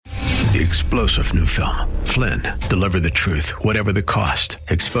The explosive new film, Flynn, deliver the truth, whatever the cost,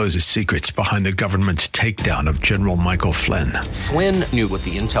 exposes secrets behind the government's takedown of General Michael Flynn. Flynn knew what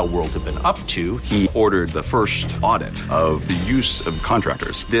the intel world had been up to. He ordered the first audit of the use of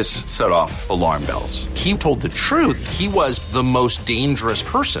contractors. This set off alarm bells. He told the truth. He was the most dangerous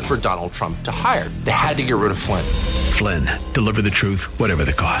person for Donald Trump to hire. They had to get rid of Flynn. Flynn, deliver the truth, whatever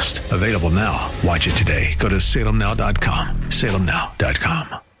the cost. Available now. Watch it today. Go to salemnow.com.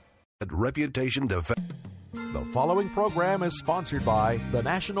 salemnow.com. Reputation Defense. The following program is sponsored by the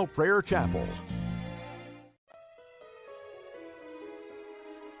National Prayer Chapel.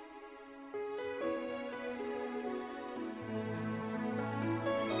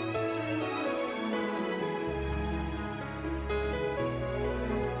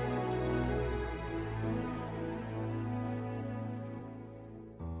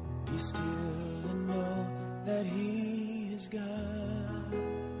 Be still and know that He is God.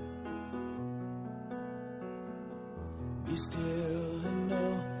 Be still and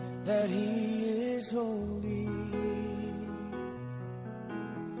know that He is holy.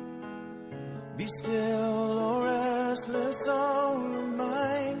 Be still, O restless soul of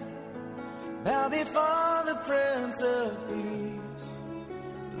mine. Bow before the Prince of Peace.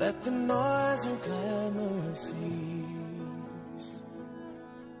 Let the noise and clamor cease.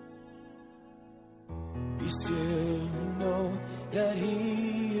 Be still and know that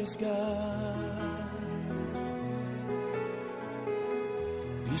He is God.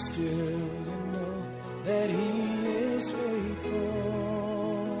 Be still and know that He is faithful.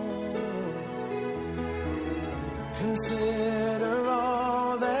 Consider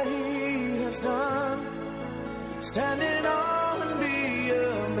all that He has done. Stand in awe and be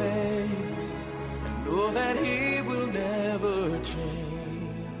amazed. And know that He will never change.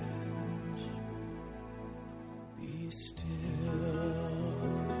 Be still.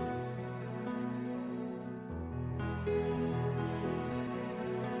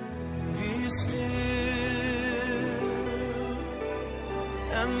 Be still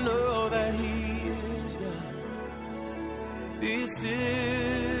and know that He is God. Be still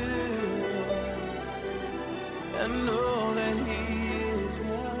and know that He is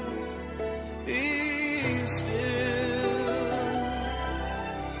God. Be still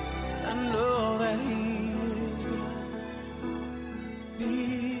and know that He is God.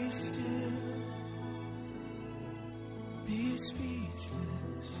 Be still. Be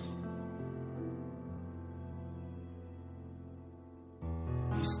speechless.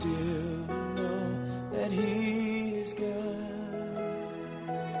 Be still and know that He is God.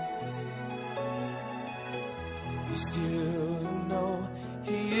 Be still and know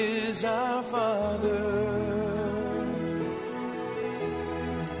He is our Father.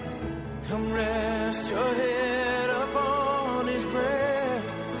 Come rest your head upon His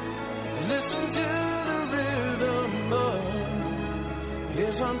breast. Listen to the rhythm of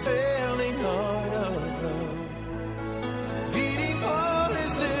His unfailing heart of love. Beating for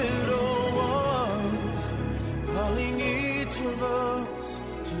His little ones, calling each of us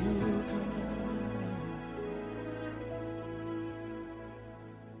to come.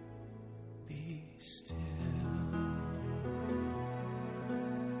 Be still.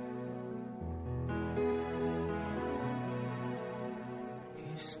 Be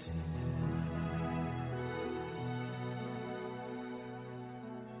still.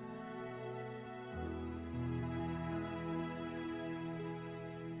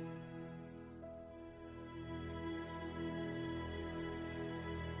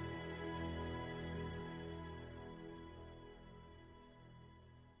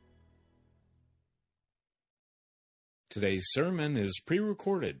 Today's sermon is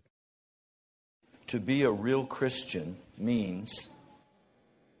pre-recorded. To be a real Christian means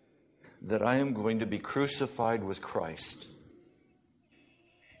that I am going to be crucified with Christ.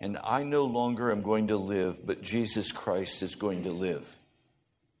 And I no longer am going to live, but Jesus Christ is going to live.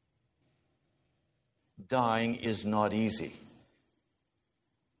 Dying is not easy.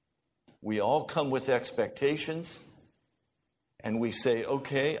 We all come with expectations. And we say,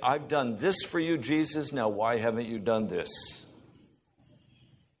 okay, I've done this for you, Jesus. Now, why haven't you done this?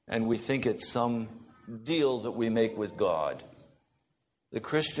 And we think it's some deal that we make with God. The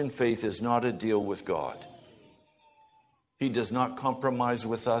Christian faith is not a deal with God. He does not compromise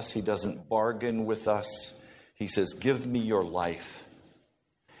with us. He doesn't bargain with us. He says, give me your life,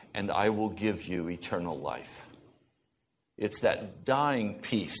 and I will give you eternal life. It's that dying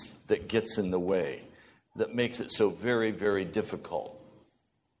piece that gets in the way, that makes it so very, very difficult.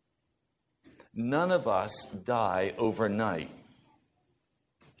 None of us die overnight.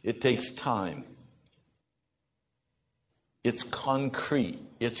 It takes time. It's concrete.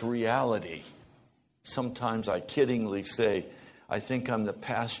 It's reality. Sometimes I kiddingly say, I think I'm the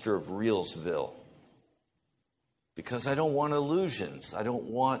pastor of Reelsville. Because I don't want illusions. I don't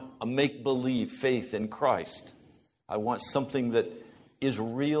want a make-believe faith in Christ. I want something that is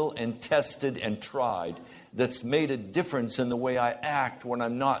real and tested and tried, that's made a difference in the way I act when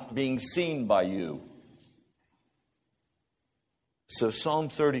I'm not being seen by you. So Psalm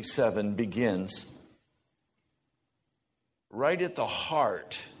 37 begins right at the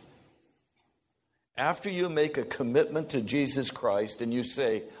heart. After you make a commitment to Jesus Christ and you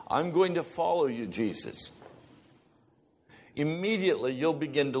say, I'm going to follow you, Jesus, immediately you'll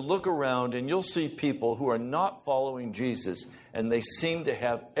begin to look around and you'll see people who are not following Jesus, and they seem to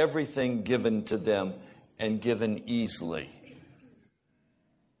have everything given to them and given easily.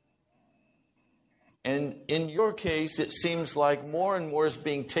 And in your case, it seems like more and more is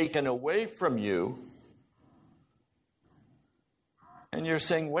being taken away from you. And you're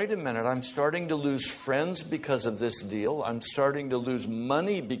saying, wait a minute, I'm starting to lose friends because of this deal. I'm starting to lose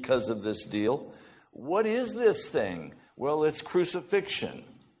money because of this deal. What is this thing? Well, it's crucifixion.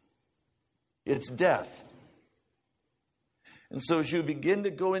 It's death. And so as you begin to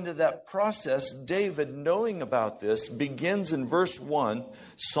go into that process, David, knowing about this, begins in verse 1,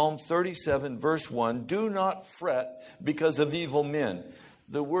 Psalm 37, verse 1, do not fret because of evil men.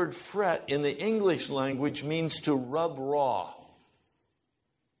 The word fret in the English language means to rub raw.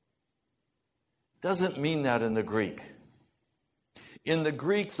 Doesn't mean that in the Greek. In the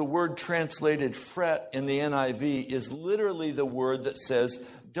Greek, the word translated fret in the NIV is literally the word that says,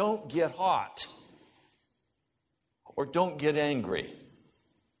 don't get hot. Or don't get angry.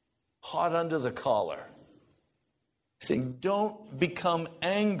 Hot under the collar. Saying, don't become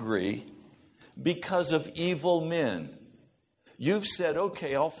angry because of evil men. You've said,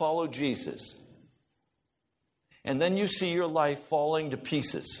 okay, I'll follow Jesus. And then you see your life falling to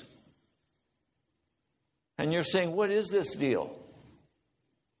pieces. And you're saying, what is this deal?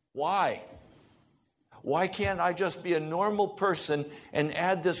 Why? Why can't I just be a normal person and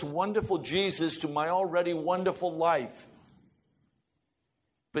add this wonderful Jesus to my already wonderful life?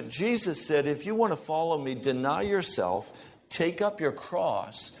 But Jesus said, if you want to follow me, deny yourself, take up your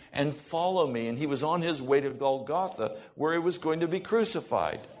cross, and follow me. And he was on his way to Golgotha, where he was going to be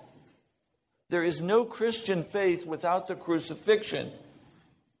crucified. There is no Christian faith without the crucifixion.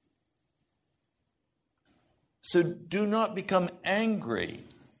 So do not become angry.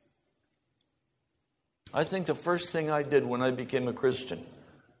 I think the first thing I did when I became a Christian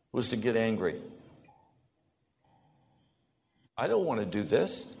was to get angry. I don't want to do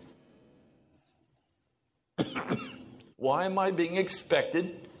this. Why am I being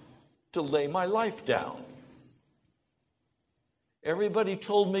expected to lay my life down? Everybody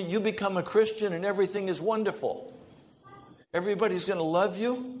told me, you become a Christian and everything is wonderful. Everybody's going to love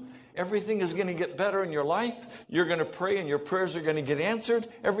you. Everything is going to get better in your life. You're going to pray and your prayers are going to get answered.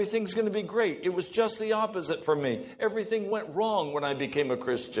 Everything's going to be great. It was just the opposite for me. Everything went wrong when I became a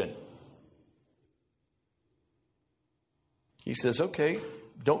Christian. He says, okay,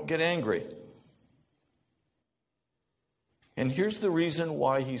 don't get angry. And here's the reason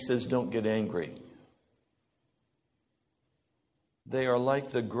why he says don't get angry. They are like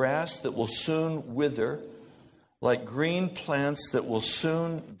the grass that will soon wither, like green plants that will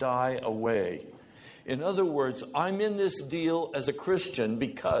soon die away. In other words, I'm in this deal as a Christian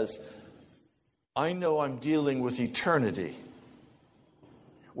because I know I'm dealing with eternity.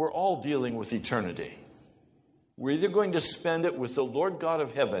 We're all dealing with eternity. We're either going to spend it with the Lord God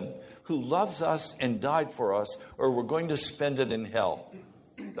of heaven, who loves us and died for us, or we're going to spend it in hell.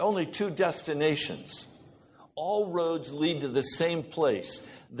 Only two destinations. All roads lead to the same place.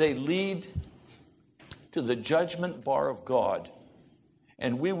 They lead to the judgment bar of God.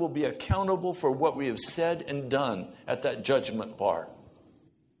 And we will be accountable for what we have said and done at that judgment bar.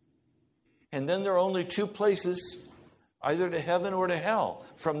 And then there are only two places, either to heaven or to hell,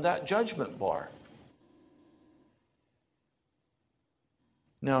 from that judgment bar.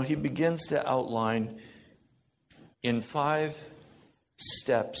 Now he begins to outline in 5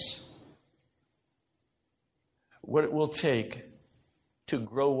 steps what it will take to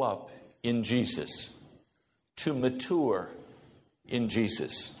grow up in Jesus, to mature in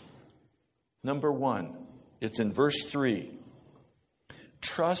Jesus. Number 1, it's in verse 3.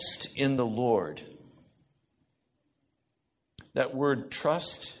 Trust in the Lord. That word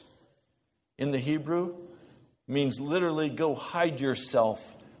trust in the Hebrew means literally go hide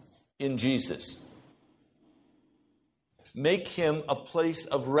yourself in Jesus. Make him a place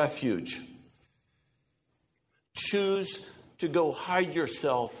of refuge. Choose to go hide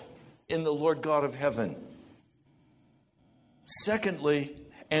yourself in the Lord God of heaven. Secondly,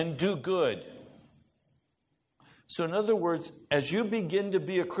 and do good. So in other words, as you begin to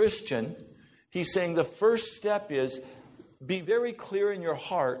be a Christian, he's saying the first step is be very clear in your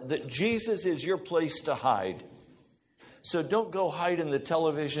heart that Jesus is your place to hide. So don't go hide in the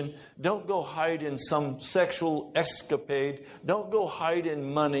television. Don't go hide in some sexual escapade. Don't go hide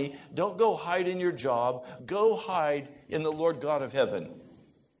in money. Don't go hide in your job. Go hide in the Lord God of heaven.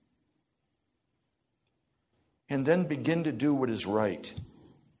 And then begin to do what is right.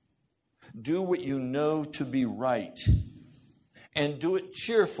 Do what you know to be right. And do it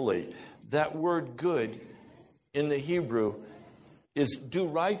cheerfully. That word good in the Hebrew is do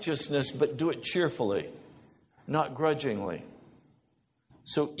righteousness, but do it cheerfully, not grudgingly.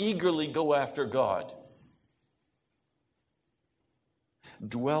 So eagerly go after God.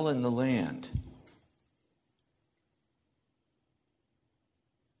 Dwell in the land.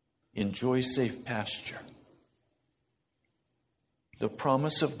 Enjoy safe pasture. The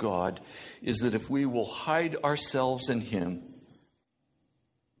promise of God is that if we will hide ourselves in Him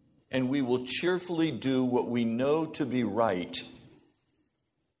and we will cheerfully do what we know to be right,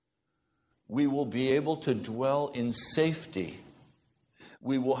 we will be able to dwell in safety.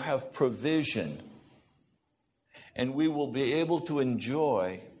 We will have provision. And we will be able to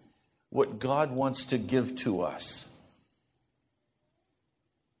enjoy what God wants to give to us.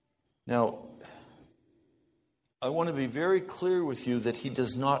 Now, I want to be very clear with you that He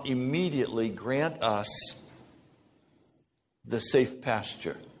does not immediately grant us the safe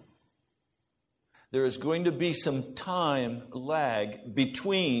pasture. There is going to be some time lag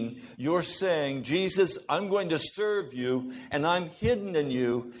between your saying, Jesus, I'm going to serve you, and I'm hidden in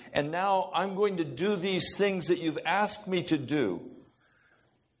you, and now I'm going to do these things that you've asked me to do.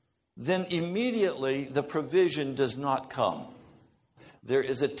 Then immediately the provision does not come. There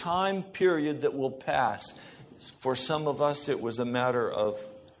is a time period that will pass. For some of us, it was a matter of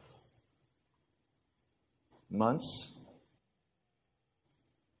months.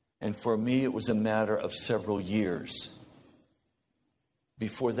 And for me, it was a matter of several years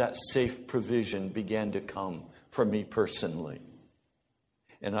before that safe provision began to come for me personally.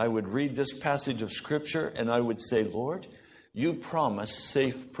 And I would read this passage of Scripture and I would say, Lord, you promise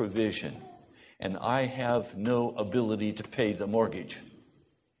safe provision, and I have no ability to pay the mortgage.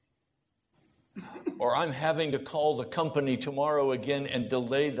 Or I'm having to call the company tomorrow again and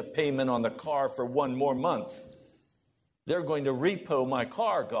delay the payment on the car for one more month. They're going to repo my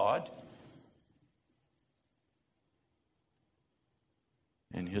car, God.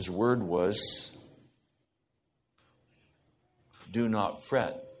 And His word was, do not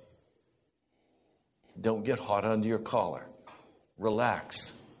fret. Don't get hot under your collar.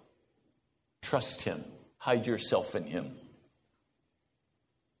 Relax. Trust Him. Hide yourself in Him.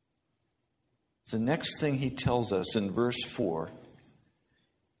 The next thing He tells us in verse 4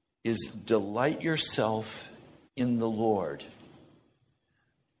 is delight yourself in the Lord.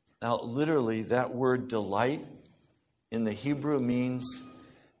 Now, literally, that word delight in the Hebrew means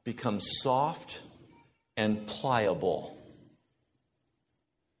become soft and pliable.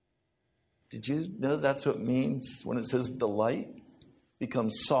 Did you know that's what it means when it says delight? Become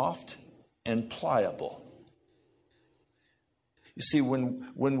soft and pliable. You see,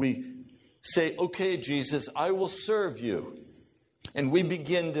 when we say, okay, Jesus, I will serve you. And we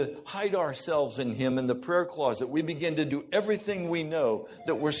begin to hide ourselves in Him in the prayer closet. We begin to do everything we know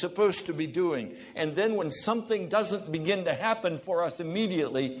that we're supposed to be doing. And then when something doesn't begin to happen for us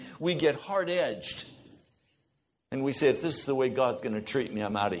immediately, we get hard-edged. And we say, if this is the way God's going to treat me,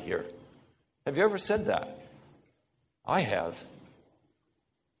 I'm out of here. Have you ever said that? I have.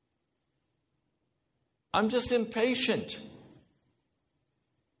 I'm just impatient.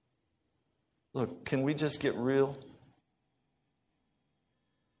 Look, can we just get real?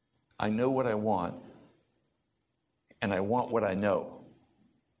 I know what I want, and I want what I know,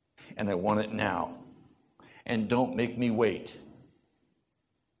 and I want it now, and don't make me wait.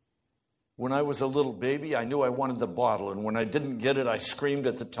 When I was a little baby, I knew I wanted the bottle, and when I didn't get it, I screamed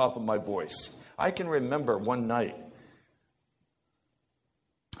at the top of my voice. I can remember one night,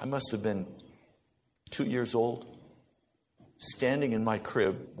 I must have been 2 years old, standing in my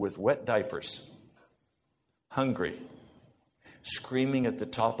crib with wet diapers, hungry, screaming at the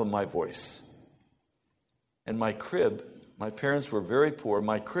top of my voice. And my crib, my parents were very poor,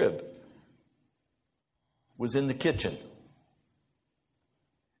 my crib was in the kitchen.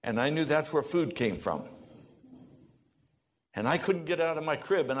 And I knew that's where food came from. And I couldn't get out of my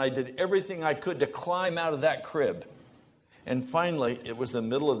crib, and I did everything I could to climb out of that crib. And finally, it was the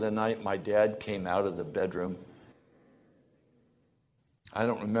middle of the night, my dad came out of the bedroom. I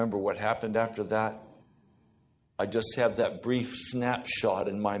don't remember what happened after that. I just have that brief snapshot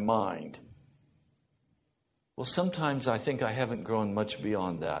in my mind. Well, sometimes I think I haven't grown much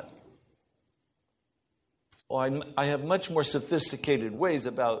beyond that. Well, I have much more sophisticated ways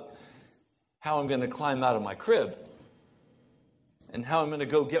about how I'm going to climb out of my crib and how I'm going to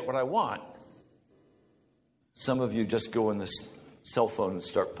go get what I want. Some of you just go on this cell phone and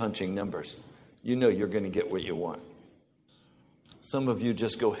start punching numbers. You know you're going to get what you want. Some of you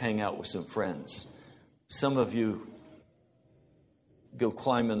just go hang out with some friends. Some of you go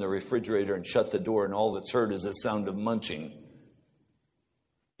climb in the refrigerator and shut the door, and all that's heard is the sound of munching.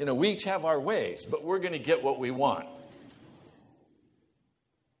 You know, we each have our ways, but we're going to get what we want.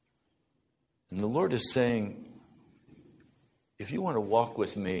 And the Lord is saying, if you want to walk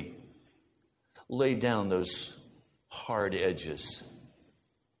with me, lay down those hard edges.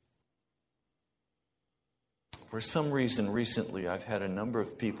 For some reason recently, I've had a number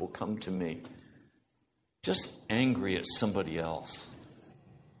of people come to me just angry at somebody else.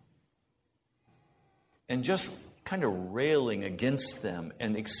 And just kind of railing against them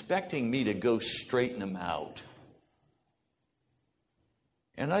and expecting me to go straighten them out.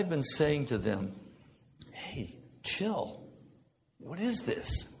 And I've been saying to them, hey, chill. What is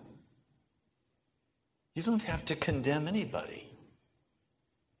this? You don't have to condemn anybody.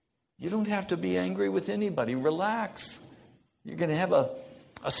 You don't have to be angry with anybody. Relax. You're going to have a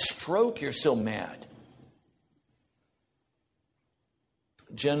stroke. You're so mad.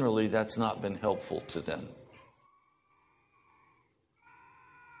 Generally, that's not been helpful to them.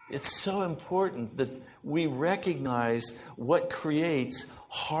 It's so important that we recognize what creates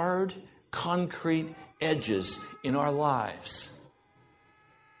hard, concrete edges in our lives.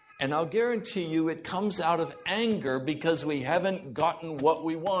 And I'll guarantee you it comes out of anger because we haven't gotten what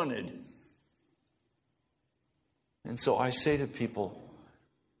we wanted. And so I say to people,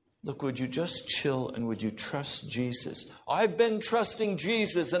 look, would you just chill and would you trust Jesus? I've been trusting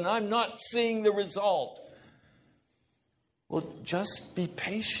Jesus and I'm not seeing the result. Well, just be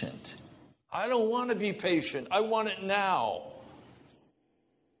patient. I don't want to be patient. I want it now.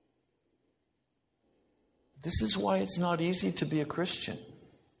 This is why it's not easy to be a Christian.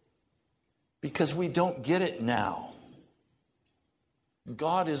 Because we don't get it now.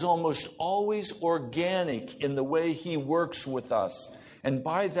 God is almost always organic in the way He works with us. And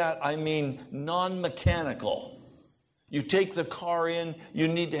by that I mean non-mechanical. You take the car in, you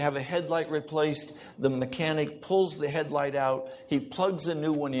need to have a headlight replaced. The mechanic pulls the headlight out, he plugs a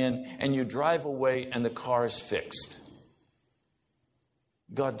new one in, and you drive away and the car is fixed.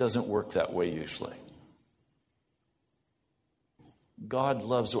 God doesn't work that way usually. God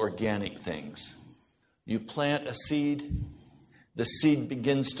loves organic things. You plant a seed, the seed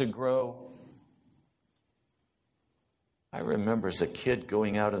begins to grow. I remember as a kid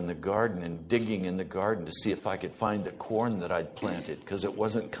going out in the garden and digging in the garden to see if I could find the corn that I'd planted because it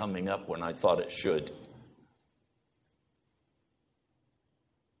wasn't coming up when I thought it should.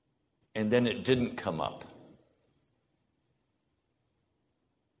 And then it didn't come up.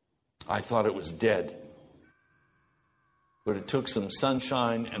 I thought it was dead. But it took some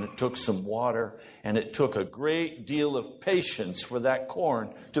sunshine and it took some water and it took a great deal of patience for that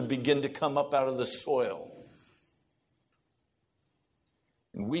corn to begin to come up out of the soil.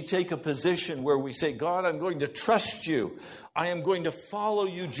 And we take a position where we say, God, I'm going to trust you. I am going to follow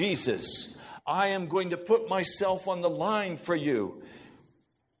you, Jesus. I am going to put myself on the line for you.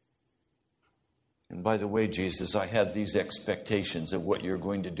 And by the way, Jesus, I have these expectations of what you're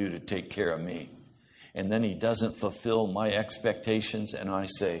going to do to take care of me. And then He doesn't fulfill my expectations, and I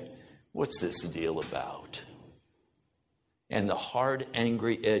say, what's this deal about? And the hard,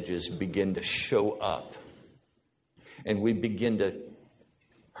 angry edges begin to show up. And we begin to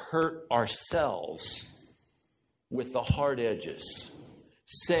hurt ourselves with the hard edges,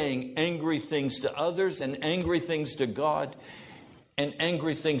 saying angry things to others and angry things to God and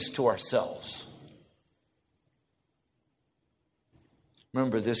angry things to ourselves.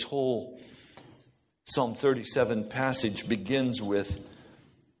 Remember, this whole Psalm 37 passage begins with,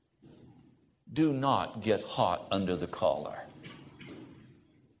 do not get hot under the collar.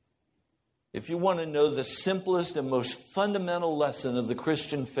 If you want to know the simplest and most fundamental lesson of the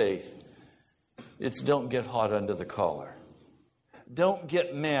Christian faith, it's don't get hot under the collar. Don't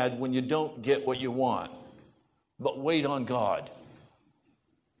get mad when you don't get what you want, but wait on God.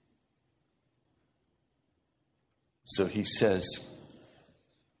 So He says,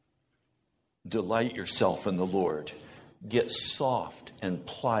 delight yourself in the Lord. Get soft and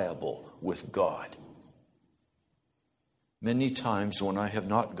pliable with God. Many times when I have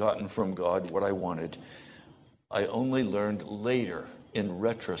not gotten from God what I wanted, I only learned later in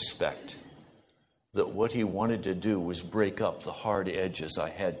retrospect that what he wanted to do was break up the hard edges I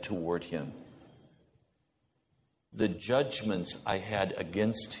had toward him, the judgments I had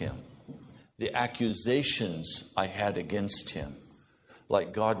against him, the accusations I had against him.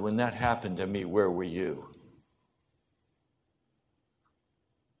 Like, God, when that happened to me, where were you?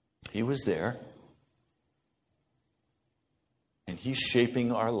 He was there. And he's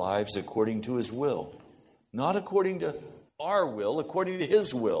shaping our lives according to his will. Not according to our will, according to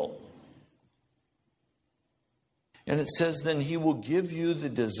his will. And it says, then he will give you the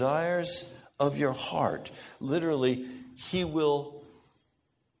desires of your heart. Literally, he will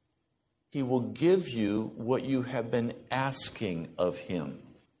give you what you have been asking of him.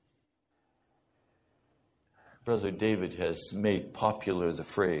 Brother David has made popular the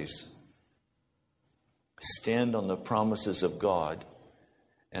phrase, stand on the promises of God,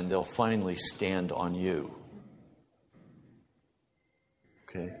 and they'll finally stand on you.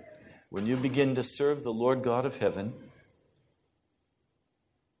 Okay? When you begin to serve the Lord God of heaven,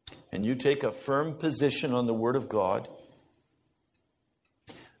 and you take a firm position on the Word of God,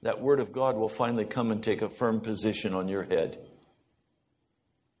 that Word of God will finally come and take a firm position on your head.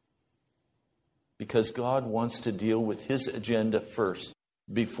 Because God wants to deal with his agenda first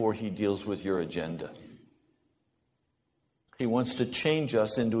before he deals with your agenda. He wants to change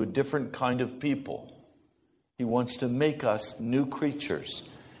us into a different kind of people. He wants to make us new creatures.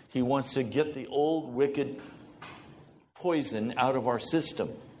 He wants to get the old wicked poison out of our system.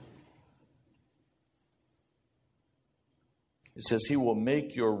 It says he will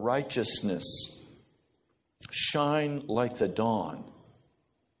make your righteousness shine like the dawn.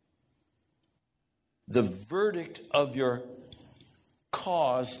 The verdict of your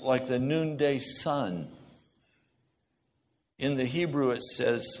cause like the noonday sun. In the Hebrew it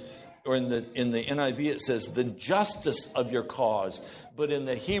says, or in the NIV it says, the justice of your cause. But in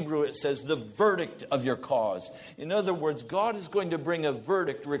the Hebrew it says, the verdict of your cause. In other words, God is going to bring a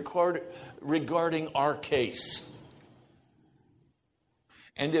verdict regarding our case.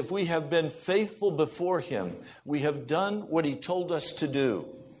 And if we have been faithful before him, we have done what he told us to do.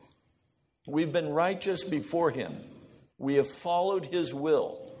 We've been righteous before him. We have followed his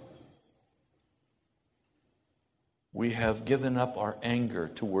will. We have given up our anger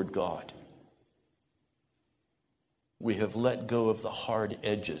toward God. We have let go of the hard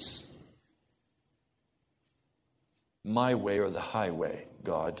edges. My way or the highway,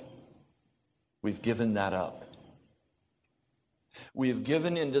 God. We've given that up. We have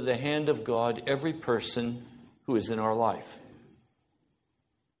given into the hand of God every person who is in our life.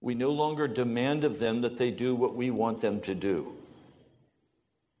 We no longer demand of them that they do what we want them to do.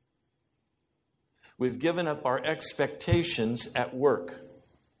 We've given up our expectations at work.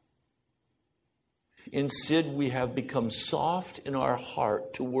 Instead, we have become soft in our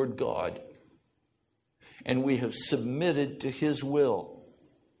heart toward God, and we have submitted to his will.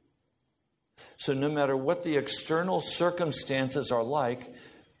 So no matter what the external circumstances are like,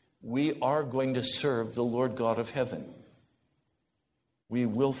 we are going to serve the Lord God of heaven. We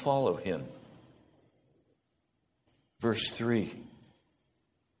will follow him. Verse 3.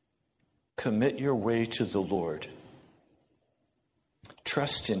 Commit your way to the Lord.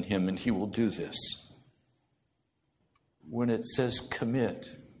 Trust in him and he will do this. When it says commit,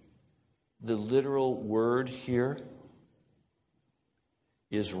 the literal word here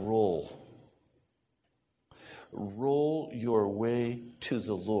is roll. Roll your way to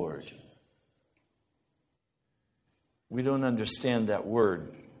the Lord. We don't understand that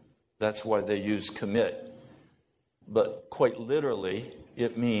word. That's why they use commit. But quite literally,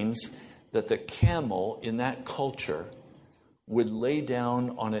 it means that the camel in that culture would lay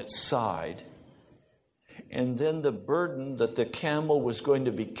down on its side, and then the burden that the camel was going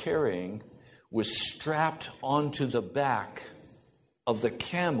to be carrying was strapped onto the back of the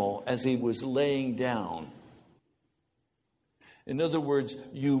camel as he was laying down. In other words,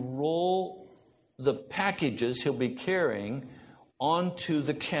 you roll the packages he'll be carrying onto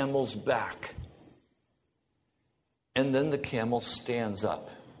the camel's back. And then the camel stands up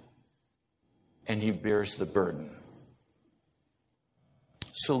and he bears the burden.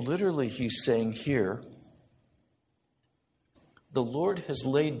 So literally he's saying here, the Lord has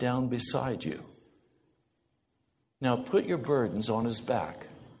laid down beside you. Now put your burdens on his back,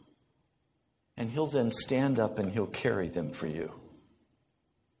 and he'll then stand up and he'll carry them for you.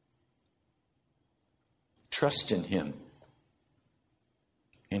 Trust in him,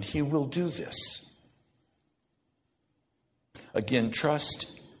 and he will do this. Again,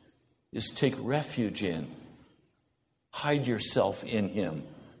 trust is take refuge in. Hide yourself in him,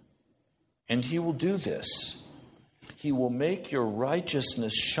 and he will do this. He will make your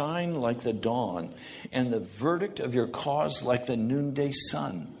righteousness shine like the dawn, and the verdict of your cause like the noonday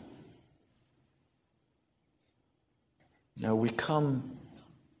sun. Now we come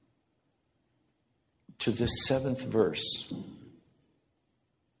to this 7th verse.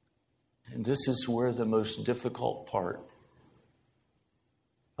 And this is where the most difficult part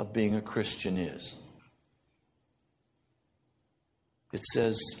of being a Christian is. It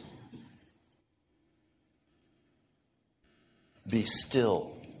says, "Be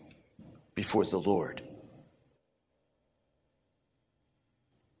still before the Lord."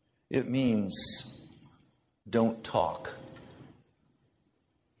 It means don't talk.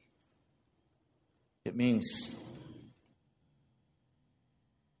 It means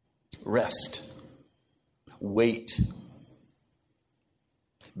rest, wait,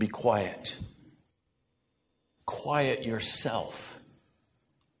 be quiet, quiet yourself.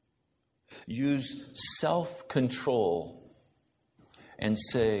 Use self-control and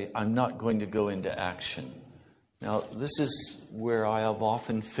say, I'm not going to go into action. Now, this is where I have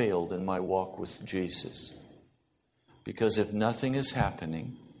often failed in my walk with Jesus. Because if nothing is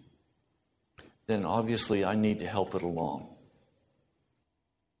happening, then obviously I need to help it along.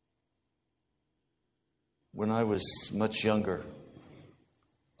 When I was much younger,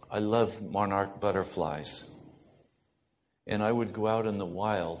 I loved monarch butterflies. And I would go out in the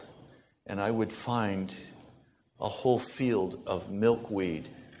wild and I would find a whole field of milkweed.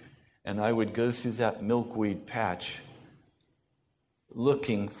 And I would go through that milkweed patch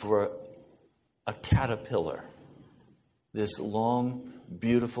looking for a caterpillar, this long,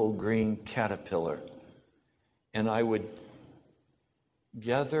 beautiful green caterpillar. And I would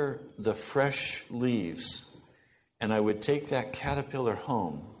gather the fresh leaves, and I would take that caterpillar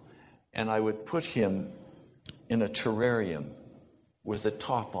home, and I would put him in a terrarium with a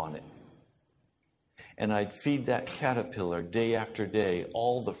top on it. And I'd feed that caterpillar day after day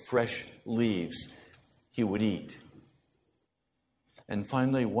all the fresh leaves he would eat. And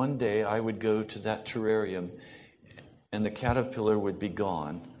finally, one day, I would go to that terrarium, and the caterpillar would be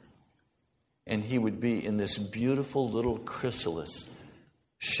gone, and he would be in this beautiful little chrysalis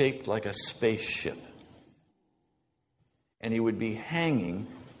shaped like a spaceship. And he would be hanging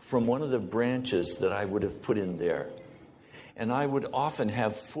from one of the branches that I would have put in there. And I would often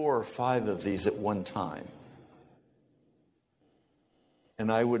have 4 or 5 of these at one time.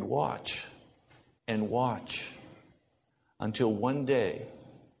 And I would watch and watch until one day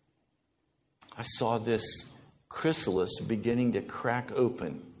I saw this chrysalis beginning to crack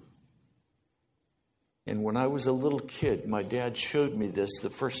open. And when I was a little kid, my dad showed me this the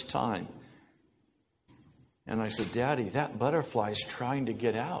first time. And I said, Daddy, that butterfly's trying to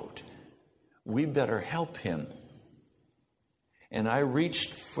get out. We better help him. And I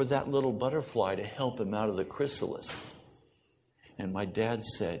reached for that little butterfly to help him out of the chrysalis. And my dad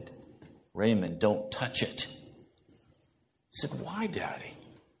said, Raymond, don't touch it. I said, why, Daddy?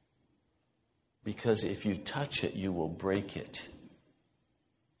 Because if you touch it, you will break it.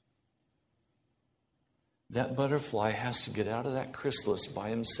 That butterfly has to get out of that chrysalis by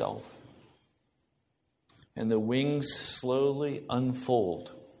himself. And the wings slowly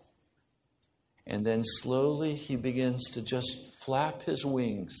unfold. And then slowly he begins to just flap his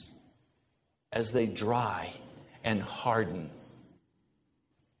wings as they dry and harden.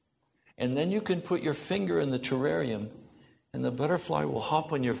 And then you can put your finger in the terrarium and the butterfly will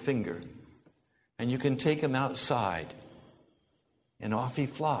hop on your finger. And you can take him outside. And off he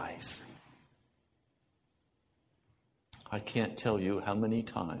flies. I can't tell you how many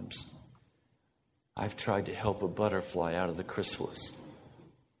times I've tried to help a butterfly out of the chrysalis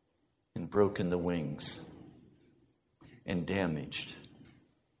and broken the wings and damaged.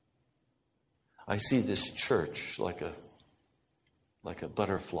 I see this church like a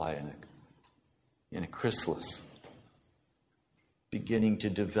butterfly in a chrysalis beginning to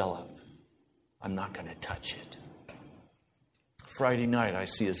develop. I'm not going to touch it. Friday night I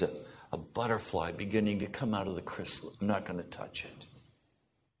see as a butterfly beginning to come out of the chrysalis. I'm not going to touch it.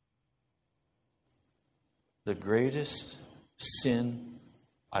 The greatest sin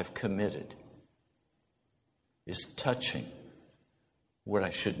I've committed is touching what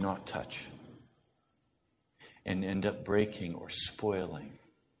I should not touch and end up breaking or spoiling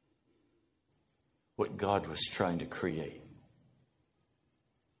what God was trying to create.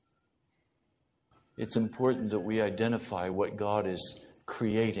 It's important that we identify what God is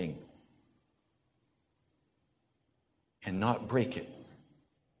creating and not break it,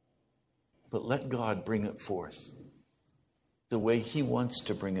 but let God bring it forth the way He wants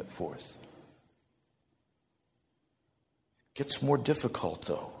to bring it forth. It gets more difficult,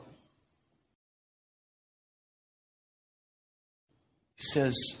 though. He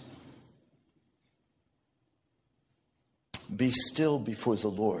says, be still before the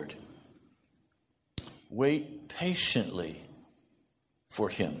Lord. Wait patiently for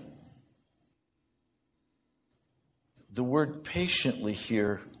him. The word patiently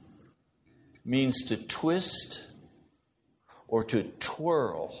here means to twist or to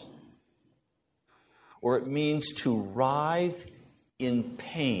twirl, or it means to writhe in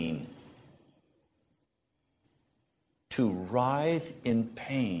pain. To writhe in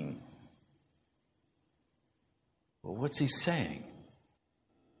pain. Well, what's he saying?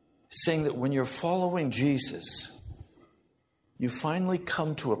 He's saying that when you're following Jesus, you finally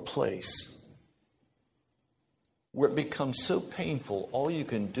come to a place where it becomes so painful, all you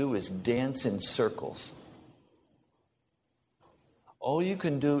can do is dance in circles. All you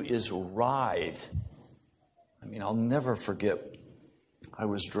can do is writhe. I mean, I'll never forget, I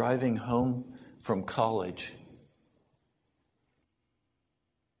was driving home from college,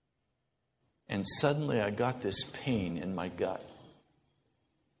 and suddenly I got this pain in my gut.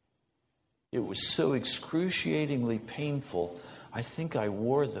 It was so excruciatingly painful, I think I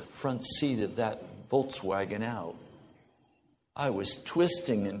wore the front seat of that Volkswagen out. I was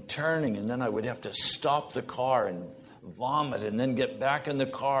twisting and turning, and then I would have to stop the car and vomit and then get back in the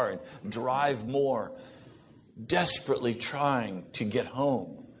car and drive more, desperately trying to get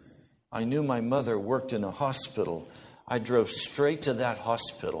home. I knew my mother worked in a hospital. I drove straight to that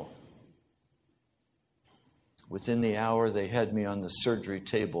hospital. Within the hour, they had me on the surgery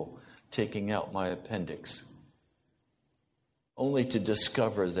table taking out my appendix, only to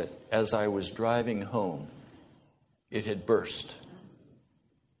discover that as I was driving home, it had burst.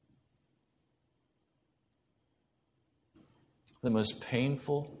 The most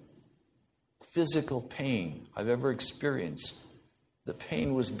painful physical pain I've ever experienced. The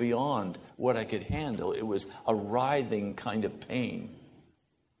pain was beyond what I could handle. It was a writhing kind of pain.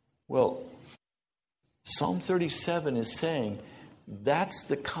 Well, Psalm 37 is saying that's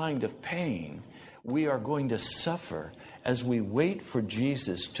the kind of pain we are going to suffer as we wait for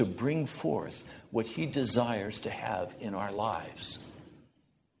Jesus to bring forth what he desires to have in our lives.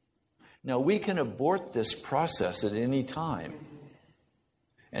 Now, we can abort this process at any time.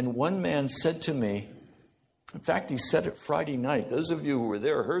 And one man said to me, in fact, he said it Friday night. Those of you who were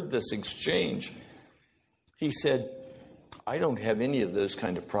there heard this exchange. He said, I don't have any of those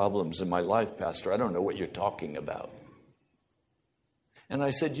kind of problems in my life, Pastor. I don't know what you're talking about. And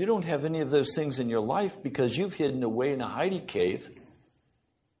I said, you don't have any of those things in your life because you've hidden away in a hidey cave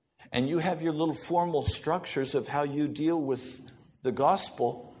and you have your little formal structures of how you deal with the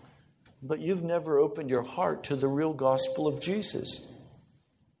gospel, but you've never opened your heart to the real gospel of Jesus.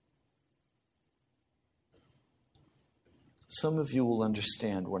 Some of you will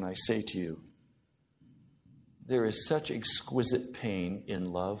understand when I say to you, there is such exquisite pain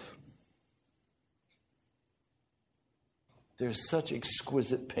in love. There's such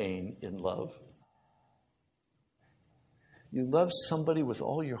exquisite pain in love. You love somebody with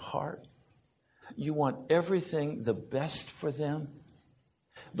all your heart. You want everything the best for them,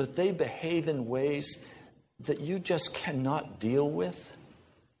 but they behave in ways that you just cannot deal with.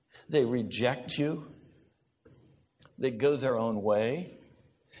 They reject you. They go their own way.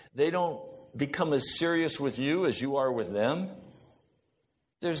 They don't become as serious with you as you are with them.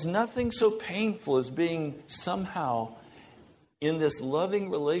 There's nothing so painful as being somehow in this loving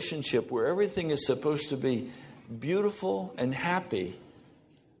relationship where everything is supposed to be beautiful and happy,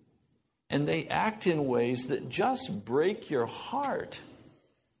 and they act in ways that just break your heart.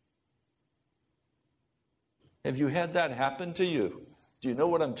 Have you had that happen to you? Do you know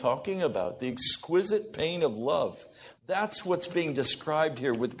what I'm talking about? The exquisite pain of love. That's what's being described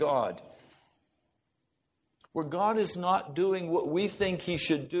here with God. Where God is not doing what we think he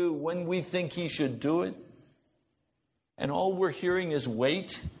should do when we think he should do it. And all we're hearing is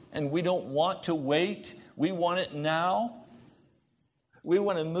wait, and we don't want to wait. We want it now. We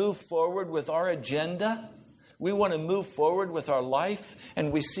want to move forward with our agenda. We want to move forward with our life,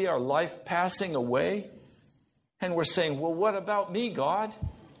 and we see our life passing away. And we're saying, well, what about me, God?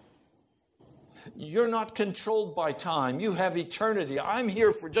 You're not controlled by time. You have eternity. I'm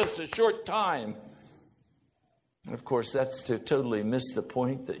here for just a short time. And of course, that's to totally miss the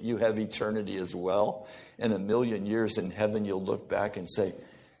point that you have eternity as well. In 1,000,000 years in heaven, you'll look back and say,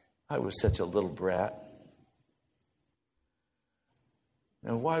 I was such a little brat.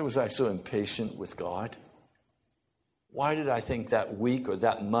 And why was I so impatient with God? Why did I think that week or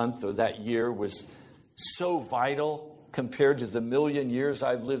that month or that year was so vital compared to the 1,000,000 years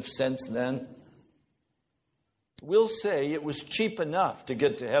I've lived since then? We'll say it was cheap enough to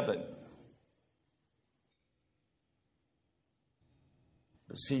get to heaven.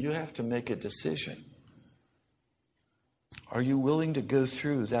 But see, you have to make a decision. Are you willing to go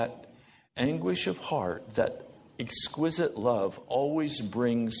through that anguish of heart that exquisite love always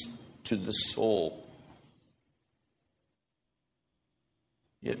brings to the soul?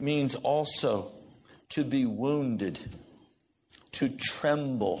 It means also to be wounded, to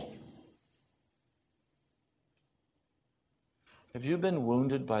tremble. Have you been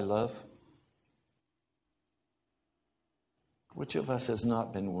wounded by love? Which of us has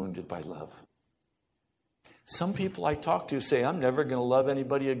not been wounded by love? Some people I talk to say, I'm never going to love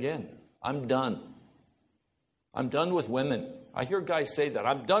anybody again. I'm done. I'm done with women. I hear guys say that.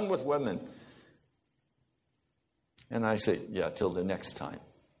 I'm done with women. And I say, yeah, till the next time.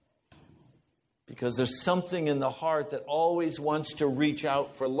 Because there's something in the heart that always wants to reach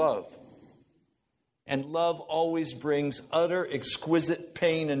out for love. And love always brings utter, exquisite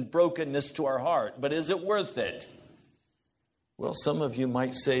pain and brokenness to our heart. But is it worth it? Well, some of you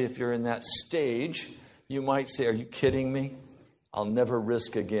might say, if you're in that stage, you might say, are you kidding me? I'll never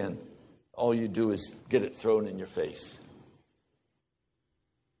risk again. All you do is get it thrown in your face.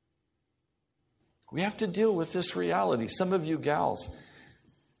 We have to deal with this reality. Some of you gals,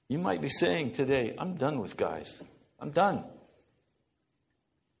 you might be saying today, I'm done with guys. I'm done.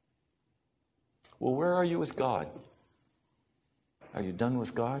 Well, where are you with God? Are you done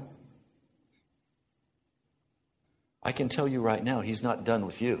with God? I can tell you right now, He's not done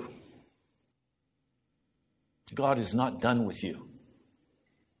with you. God is not done with you.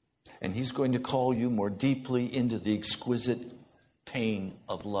 And He's going to call you more deeply into the exquisite pain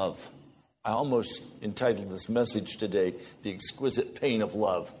of love. I almost entitled this message today, The Exquisite Pain of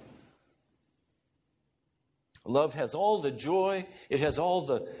Love. Love has all the joy, it has all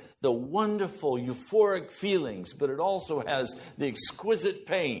the wonderful, euphoric feelings, but it also has the exquisite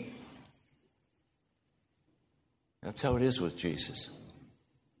pain. That's how it is with Jesus.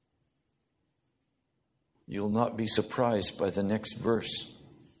 You'll not be surprised by the next verse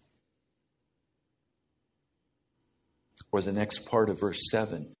or the next part of verse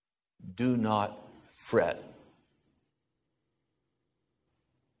 7. Do not fret.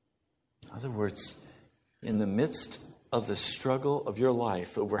 In other words, in the midst of the struggle of your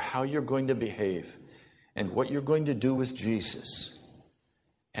life over how you're going to behave and what you're going to do with Jesus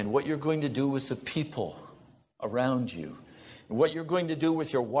and what you're going to do with the people around you, and what you're going to do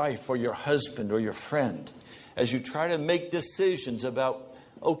with your wife or your husband or your friend, as you try to make decisions about,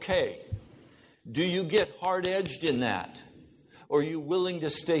 okay, do you get hard-edged in that? Or are you willing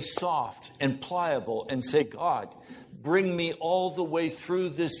to stay soft and pliable and say, God, bring me all the way through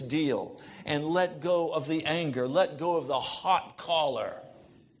this deal and let go of the anger, let go of the hot collar.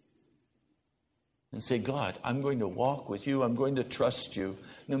 And say, God, I'm going to walk with you. I'm going to trust you.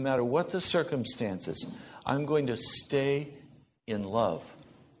 No matter what the circumstances, I'm going to stay in love.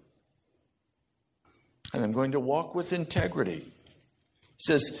 And I'm going to walk with integrity. It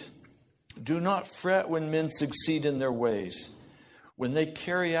says, do not fret when men succeed in their ways, when they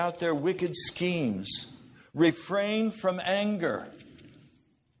carry out their wicked schemes. Refrain from anger.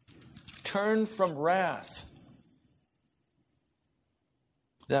 Turn from wrath.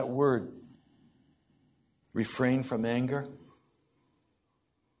 That word, refrain from anger,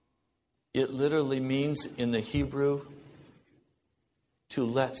 it literally means in the Hebrew to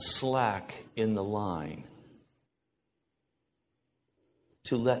let slack in the line.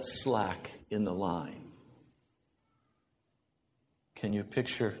 To let slack in the line. Can you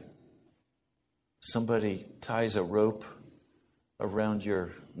picture somebody ties a rope around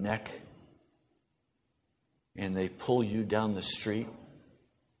your neck and they pull you down the street?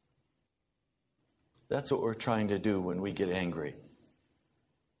 That's what we're trying to do when we get angry.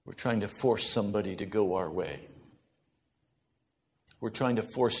 We're trying to force somebody to go our way. We're trying to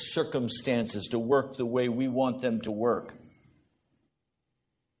force circumstances to work the way we want them to work.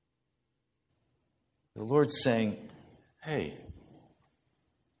 The Lord's saying, hey,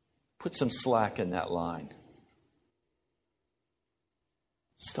 put some slack in that line.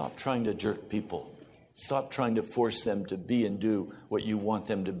 Stop trying to jerk people. Stop trying to force them to be and do what you want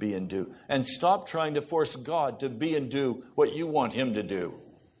them to be and do. And stop trying to force God to be and do what you want Him to do.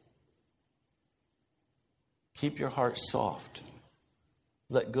 Keep your heart soft.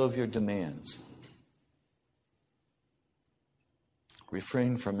 Let go of your demands.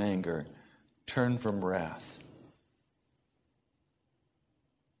 Refrain from anger. Turn from wrath.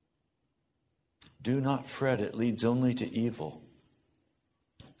 Do not fret, it leads only to evil.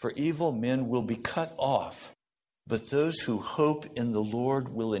 For evil men will be cut off, but those who hope in the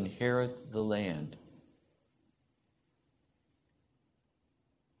Lord will inherit the land.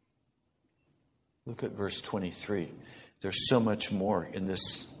 Look at verse 23. There's so much more in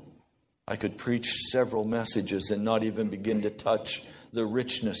this. I could preach several messages and not even begin to touch the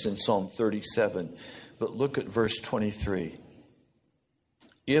richness in Psalm 37. But look at verse 23.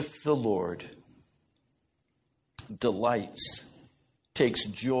 If the Lord delights, takes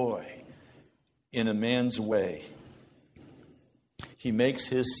joy in a man's way, he makes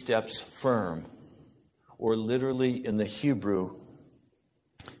his steps firm. Or literally in the Hebrew,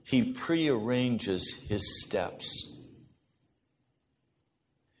 he prearranges his steps.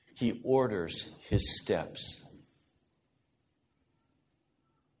 He orders his steps.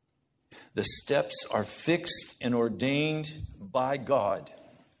 The steps are fixed and ordained by God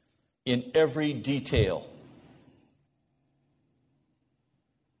in every detail.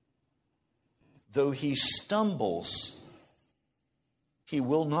 Though he stumbles, he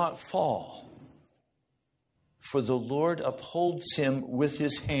will not fall, for the Lord upholds him with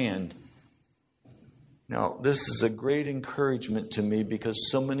his hand. Now, this is a great encouragement to me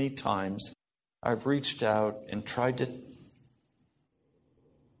because so many times I've reached out and tried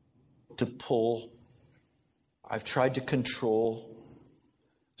to pull. I've tried to control.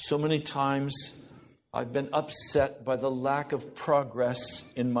 So many times I've been upset by the lack of progress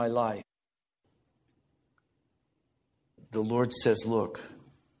in my life. The Lord says, look,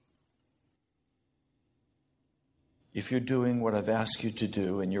 if you're doing what I've asked you to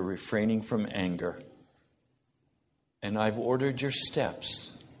do and you're refraining from anger, and I've ordered your steps,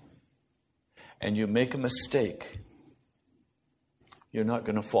 and you make a mistake, you're not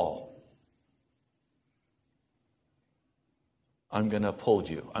going to fall. I'm going to uphold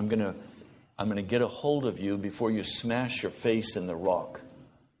you. I'm going to get a hold of you before you smash your face in the rock,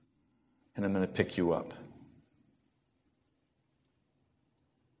 and I'm going to pick you up.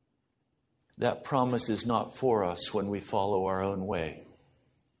 That promise is not for us when we follow our own way.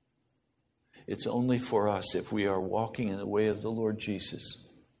 It's only for us if we are walking in the way of the Lord Jesus.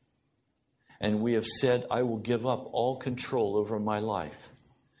 And we have said, I will give up all control over my life.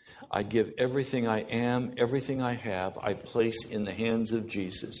 I give everything I am, everything I have, I place in the hands of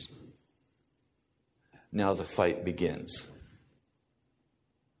Jesus. Now the fight begins.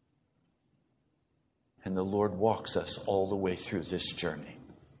 And the Lord walks us all the way through this journey.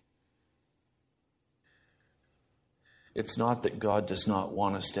 It's not that God does not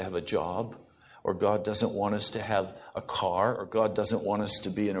want us to have a job, or God doesn't want us to have a car, or God doesn't want us to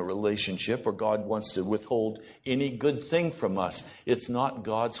be in a relationship, or God wants to withhold any good thing from us. It's not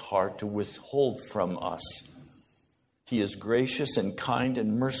God's heart to withhold from us. He is gracious and kind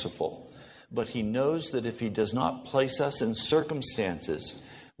and merciful, but He knows that if He does not place us in circumstances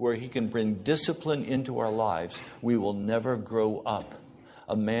where He can bring discipline into our lives, we will never grow up.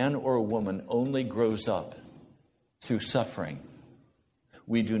 A man or a woman only grows up through suffering.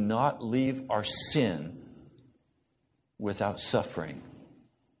 We do not leave our sin without suffering.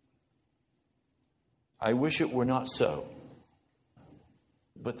 I wish it were not so,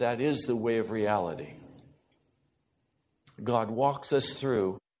 but that is the way of reality. God walks us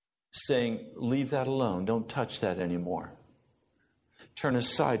through saying, leave that alone. Don't touch that anymore. Turn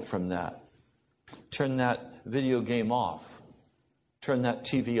aside from that. Turn that video game off. Turn that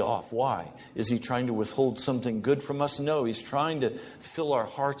TV off. Why? Is He trying to withhold something good from us? No, He's trying to fill our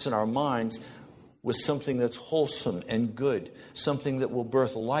hearts and our minds with something that's wholesome and good, something that will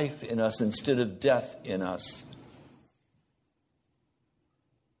birth life in us instead of death in us.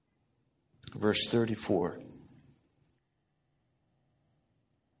 Verse 34.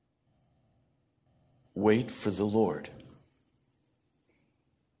 Wait for the Lord.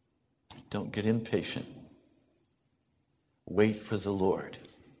 Don't get impatient. Wait for the Lord.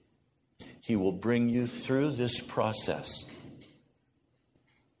 He will bring you through this process.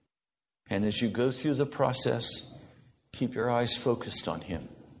 And as you go through the process, keep your eyes focused on Him.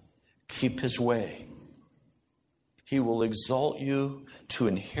 Keep His way. He will exalt you to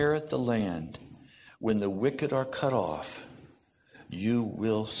inherit the land. When the wicked are cut off, you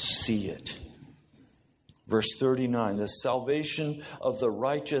will see it. Verse 39, the salvation of the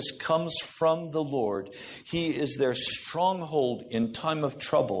righteous comes from the Lord. He is their stronghold in time of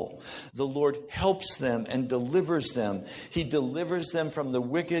trouble. The Lord helps them and delivers them. He delivers them from the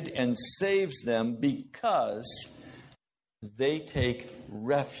wicked and saves them because they take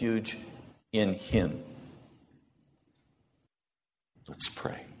refuge in Him. Let's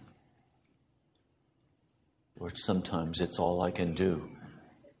pray. Lord, sometimes it's all I can do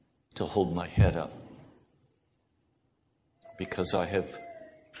to hold my head up, because I have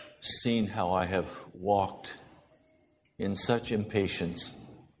seen how I have walked in such impatience,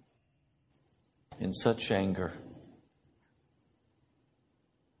 in such anger,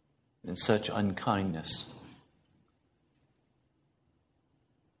 in such unkindness.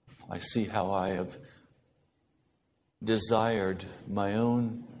 I see how I have desired my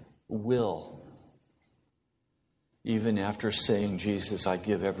own will, even after saying, Jesus, I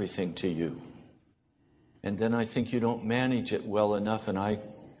give everything to you. And then I think you don't manage it well enough and I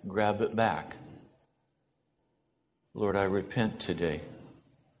grab it back. Lord, I repent today.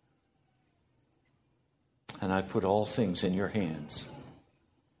 And I put all things in your hands.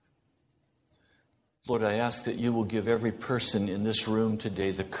 Lord, I ask that you will give every person in this room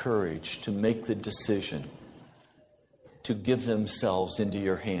today the courage to make the decision to give themselves into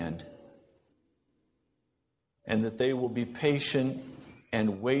your hand. And that they will be patient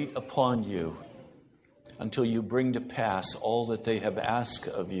and wait upon you until you bring to pass all that they have asked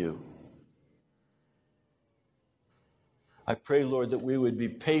of you. I pray, Lord, that we would be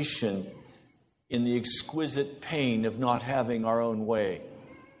patient in the exquisite pain of not having our own way,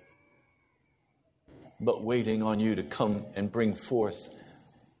 but waiting on you to come and bring forth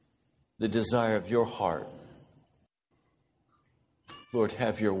the desire of your heart. Lord,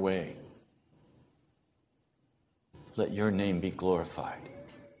 have your way. Let your name be glorified.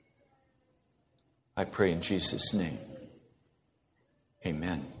 I pray in Jesus' name.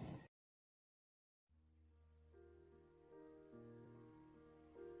 Amen.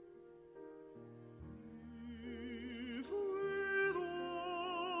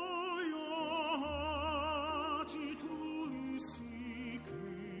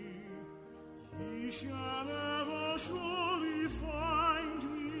 Shall ever surely find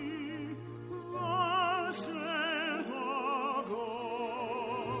me, thus saith our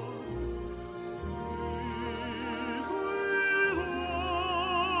God. If with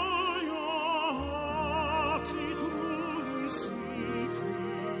all your heart ye truly seek me,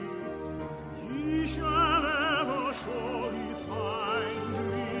 ye shall ever surely find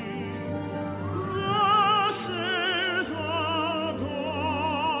me, thus saith our God.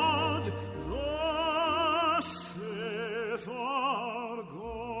 Our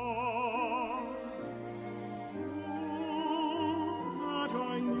God, that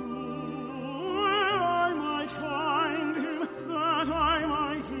I knew I might find him, that I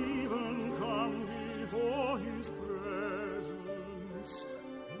might even come before his presence.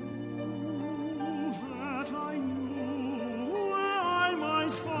 That I knew I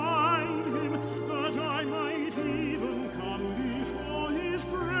might find him, that I might even come before his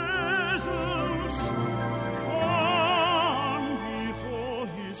presence.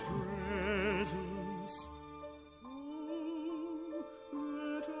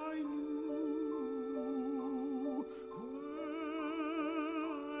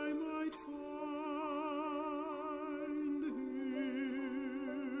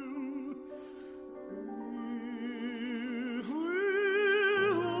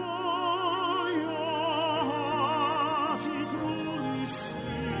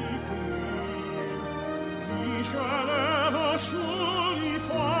 Shall ever surely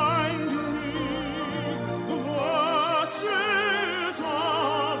find me, thus saith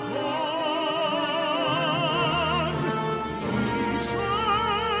our God. We shall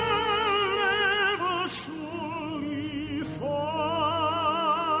ever surely find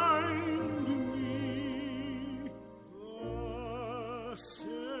me, thus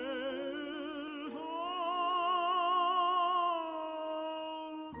saith our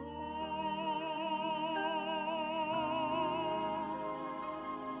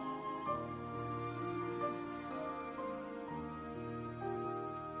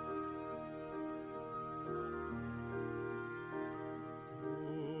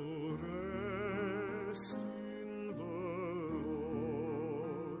Rest in the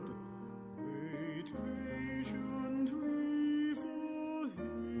Lord, wait patiently for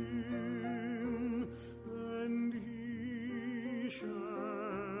him, and he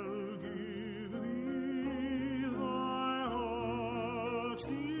shall give thee thy heart's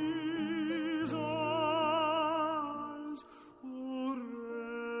desires. Oh,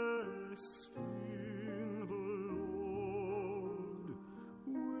 rest in the Lord,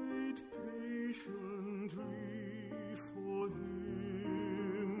 wait patiently for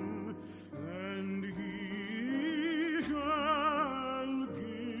him, and he shall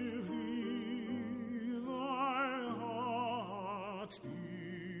give thee thy heart's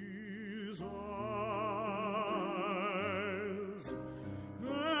desires,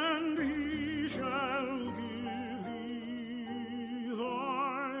 and he shall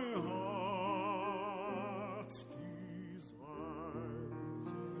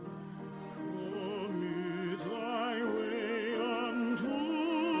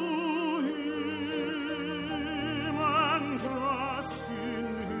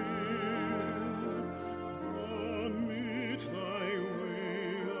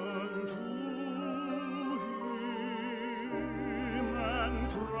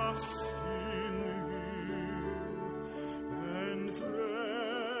trust in him, and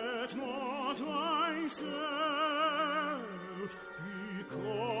fret not thyself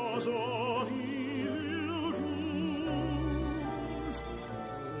because of evil doers.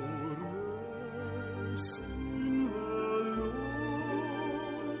 Rest in the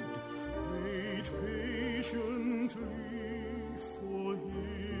Lord, wait patiently for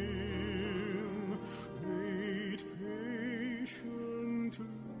him, wait patiently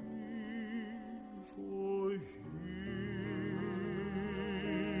for him.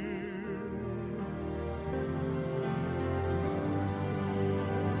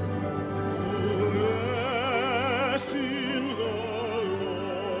 Rest in the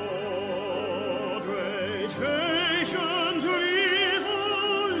Lord, wait patiently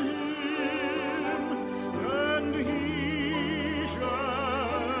for him, and he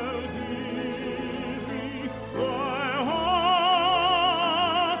shall give thee thy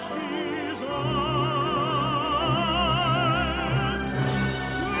heart's desires,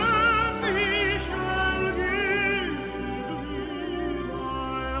 and he shall give thee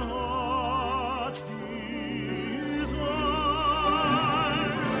thy heart's desires.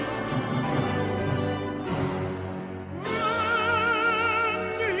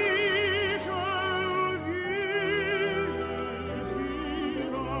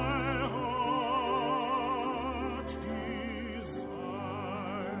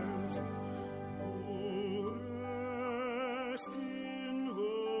 Rest in the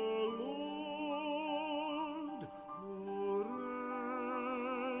Lord,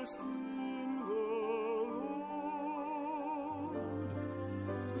 rest in the Lord,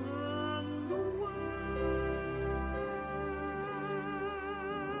 and wait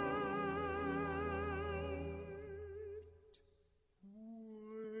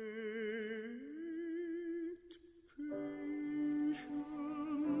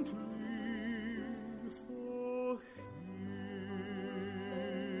patiently for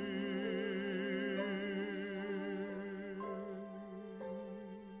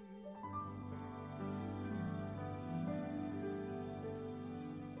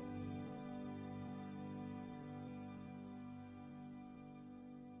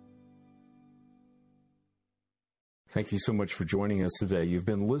Thank you so much for joining us today. You've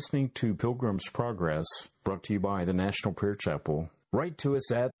been listening to Pilgrim's Progress, brought to you by the National Prayer Chapel. Write to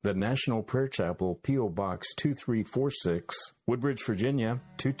us at the National Prayer Chapel, P.O. Box 2346, Woodbridge, Virginia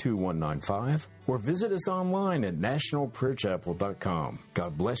 22195, or visit us online at nationalprayerchapel.com.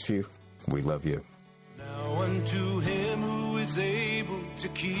 God bless you. We love you. Now unto him who is able to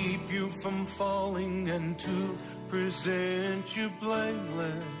keep you from falling and to present you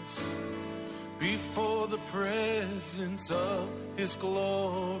blameless before the presence of his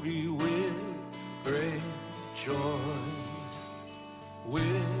glory with great joy,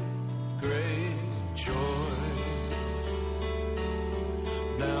 with great joy.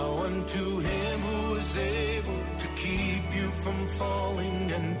 Now unto him who is able to keep you from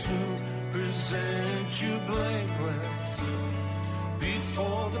falling and to present you blameless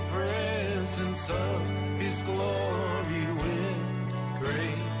before the presence of his glory with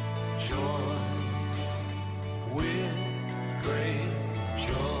great joy, with great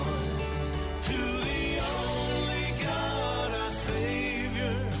joy. To the only God our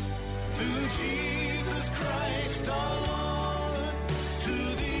Savior, through Jesus Christ our Lord. To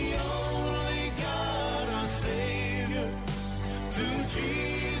the only God our Savior, through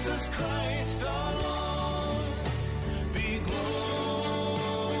Jesus Christ our Lord, be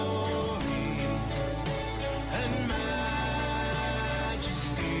glory and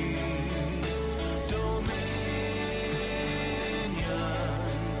majesty, dominion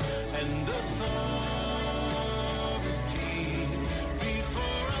and authority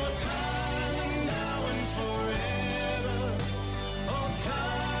before all time and now and forever, all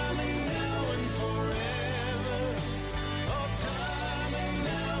time and now and forever, all time and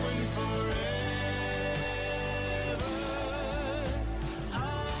now and forever.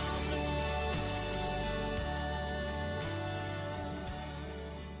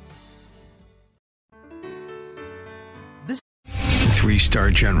 Three-star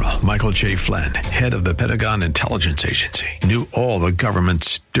General Michael J. Flynn, head of the Pentagon Intelligence Agency, knew all the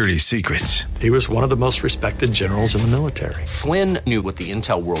government's dirty secrets. He was one of the most respected generals in the military. Flynn knew what the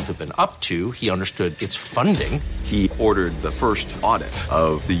intel world had been up to. He understood its funding. He ordered the first audit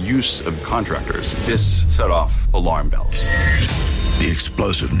of the use of contractors. This set off alarm bells. The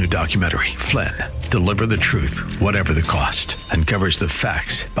explosive new documentary, Flynn, Deliver the Truth, Whatever the Cost, uncovers the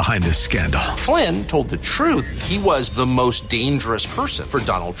facts behind this scandal. Flynn told the truth. He was the most dangerous person for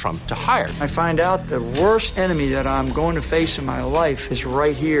Donald Trump to hire. I find out the worst enemy that I'm going to face in my life is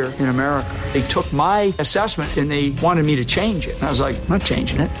right here in America. They took my assessment and they wanted me to change it. And I was like, I'm not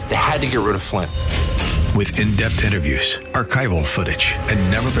changing it. They had to get rid of Flynn. With in-depth interviews, archival footage,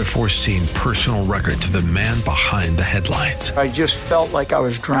 and never-before-seen personal records of the man behind the headlines. I just felt like I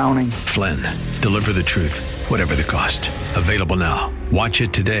was drowning. Flynn, Deliver the Truth, Whatever the Cost. Available now. Watch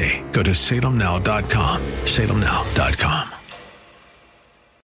it today. Go to salemnow.com. salemnow.com.